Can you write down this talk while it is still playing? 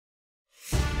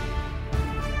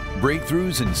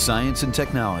breakthroughs in science and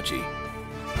technology,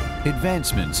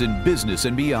 advancements in business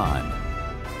and beyond.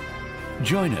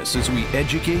 Join us as we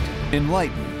educate,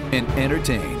 enlighten, and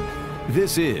entertain.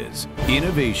 This is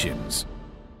Innovations.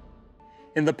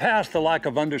 In the past, the lack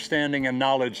of understanding and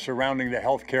knowledge surrounding the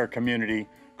healthcare community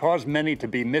caused many to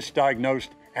be misdiagnosed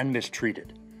and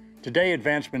mistreated. Today,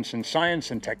 advancements in science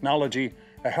and technology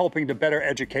are helping to better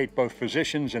educate both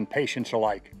physicians and patients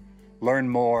alike. Learn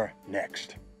more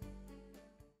next.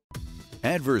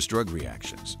 Adverse drug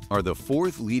reactions are the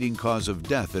fourth leading cause of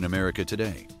death in America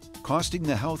today, costing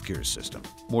the healthcare system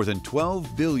more than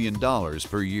 $12 billion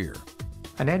per year.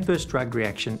 An adverse drug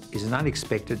reaction is an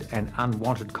unexpected and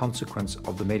unwanted consequence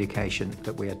of the medication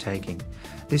that we are taking.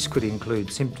 This could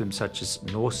include symptoms such as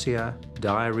nausea,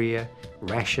 diarrhea,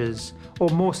 rashes, or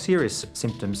more serious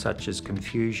symptoms such as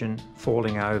confusion,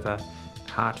 falling over,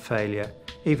 heart failure,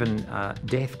 even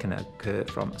death can occur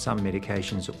from some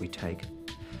medications that we take.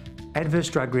 Adverse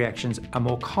drug reactions are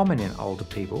more common in older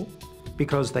people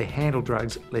because they handle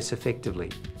drugs less effectively.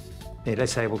 They're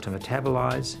less able to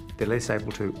metabolize, they're less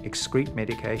able to excrete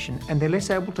medication, and they're less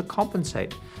able to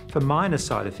compensate for minor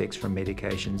side effects from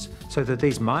medications, so that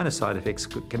these minor side effects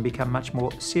can become much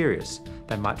more serious.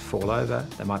 They might fall over,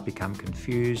 they might become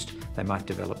confused, they might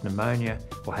develop pneumonia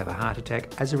or have a heart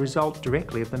attack as a result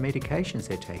directly of the medications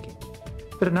they're taking.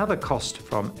 But another cost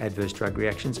from adverse drug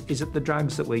reactions is that the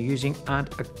drugs that we're using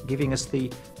aren't giving us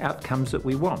the outcomes that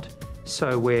we want.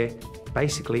 So we're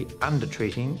basically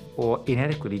undertreating or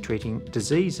inadequately treating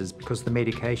diseases because the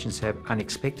medications have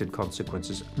unexpected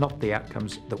consequences, not the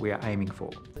outcomes that we are aiming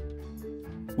for.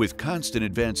 With constant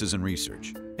advances in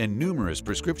research and numerous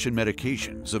prescription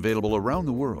medications available around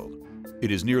the world, it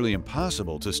is nearly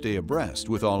impossible to stay abreast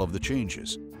with all of the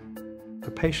changes. A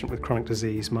patient with chronic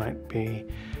disease might be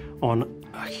on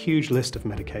a huge list of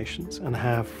medications and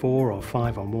have 4 or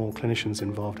 5 or more clinicians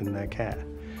involved in their care.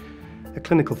 A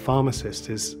clinical pharmacist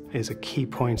is a key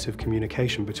point of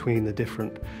communication between the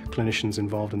different clinicians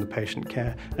involved in the patient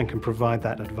care and can provide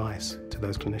that advice to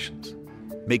those clinicians.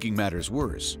 Making matters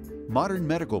worse, modern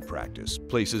medical practice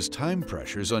places time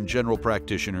pressures on general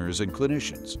practitioners and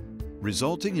clinicians,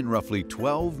 resulting in roughly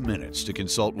 12 minutes to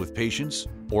consult with patients,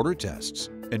 order tests,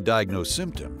 and diagnose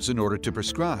symptoms in order to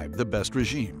prescribe the best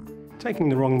regime. Taking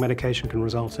the wrong medication can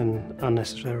result in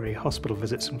unnecessary hospital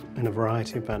visits in a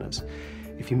variety of manners.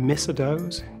 If you miss a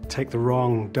dose, take the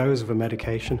wrong dose of a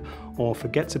medication, or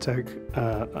forget to take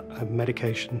a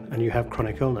medication and you have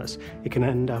chronic illness, it can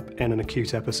end up in an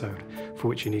acute episode for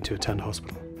which you need to attend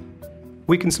hospital.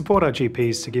 We can support our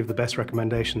GPs to give the best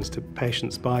recommendations to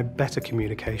patients by better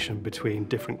communication between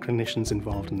different clinicians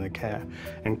involved in their care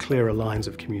and clearer lines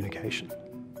of communication.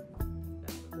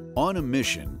 On a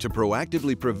mission to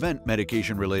proactively prevent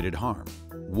medication-related harm,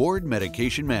 Ward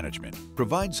Medication Management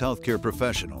provides healthcare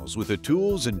professionals with the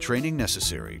tools and training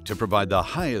necessary to provide the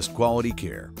highest quality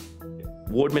care.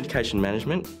 Ward Medication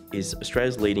Management is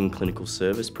Australia's leading clinical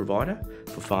service provider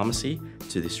for pharmacy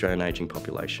to the Australian ageing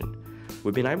population.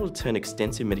 We've been able to turn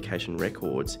extensive medication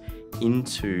records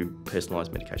into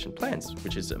personalised medication plans,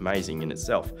 which is amazing in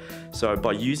itself. So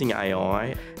by using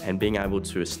AI and being able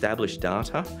to establish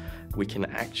data, we can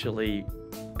actually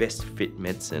best fit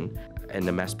medicine in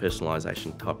a mass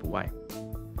personalisation type of way.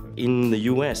 In the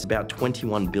US, about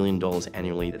 $21 billion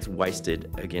annually that's wasted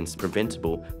against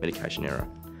preventable medication error.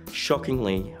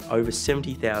 Shockingly, over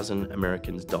 70,000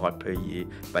 Americans die per year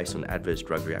based on adverse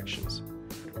drug reactions.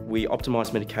 We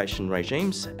optimise medication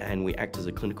regimes and we act as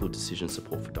a clinical decision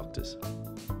support for doctors.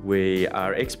 We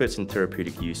are experts in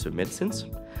therapeutic use of medicines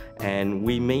and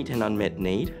we meet an unmet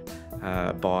need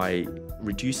by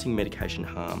reducing medication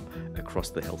harm across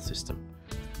the health system.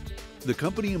 The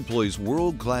company employs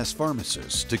world-class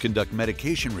pharmacists to conduct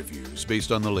medication reviews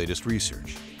based on the latest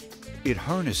research. It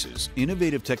harnesses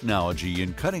innovative technology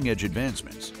and cutting-edge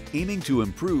advancements, aiming to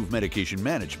improve medication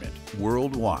management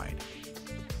worldwide.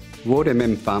 Ward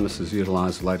pharmacists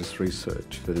utilise the latest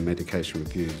research for the medication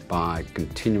reviews by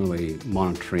continually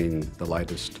monitoring the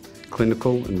latest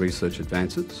clinical and research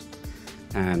advances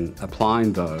and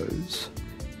applying those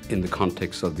in the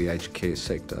context of the aged care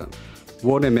sector.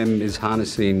 Ward is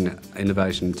harnessing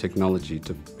innovation and technology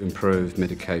to improve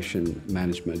medication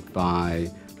management by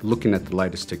looking at the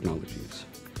latest technologies.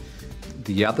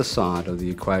 The other side of the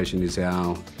equation is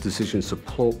our decision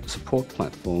support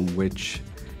platform, which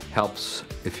helps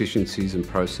efficiencies and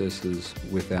processes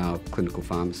with our clinical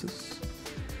pharmacists.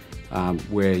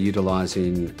 We're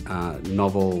utilising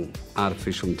novel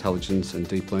artificial intelligence and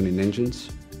deep learning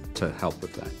engines to help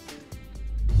with that.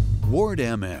 Ward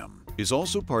is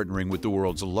also partnering with the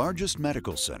world's largest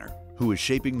medical center, who is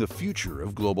shaping the future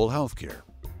of global healthcare.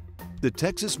 The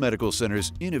Texas Medical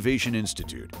Center's Innovation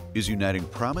Institute is uniting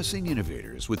promising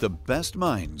innovators with the best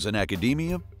minds in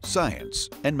academia, science,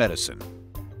 and medicine.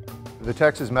 The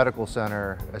Texas Medical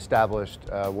Center established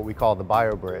what we call the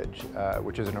BioBridge,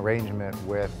 which is an arrangement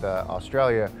with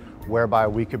Australia whereby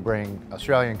we could bring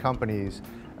Australian companies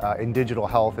in digital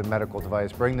health and medical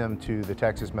device, bring them to the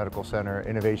Texas Medical Center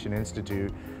Innovation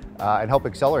Institute and help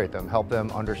accelerate them, help them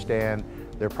understand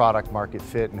their product market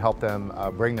fit and help them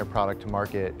bring their product to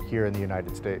market here in the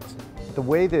United States. The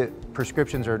way that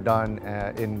prescriptions are done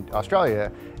in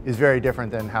Australia is very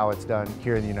different than how it's done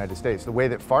here in the United States. The way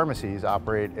that pharmacies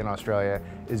operate in Australia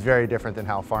is very different than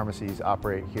how pharmacies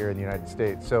operate here in the United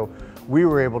States. So we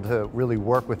were able to really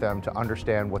work with them to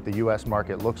understand what the US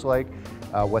market looks like,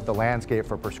 what the landscape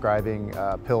for prescribing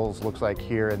pills looks like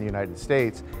here in the United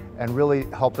States, and really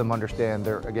help them understand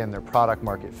their product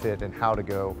market fit and how to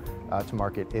go to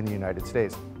market in the United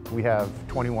States. We have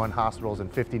 21 hospitals and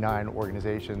 59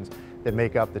 organizations that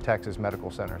make up the Texas Medical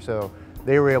Center. So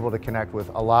they were able to connect with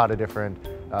a lot of different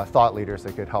thought leaders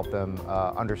that could help them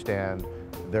understand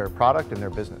their product and their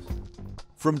business.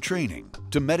 From training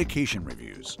to medication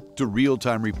reviews to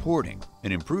real-time reporting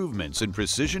and improvements in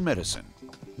precision medicine,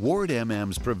 Ward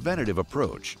MM's preventative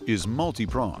approach is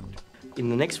multi-pronged. In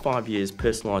the next 5 years,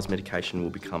 personalised medication will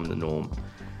become the norm.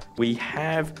 We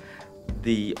have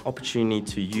the opportunity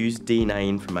to use DNA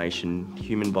information,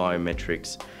 human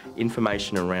biometrics,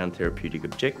 information around therapeutic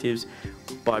objectives.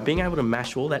 By being able to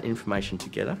mash all that information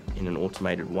together in an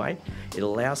automated way, it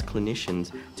allows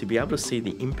clinicians to be able to see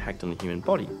the impact on the human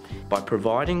body. By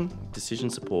providing decision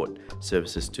support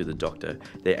services to the doctor,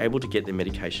 they're able to get their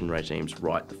medication regimes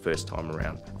right the first time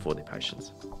around for their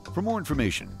patients. For more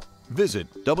information, visit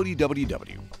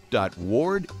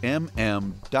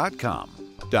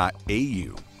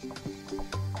www.wardmm.com.au.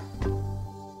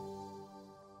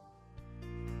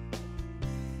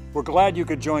 We're glad you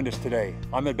could join us today.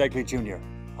 I'm Ed Begley Jr.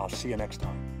 I'll see you next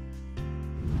time.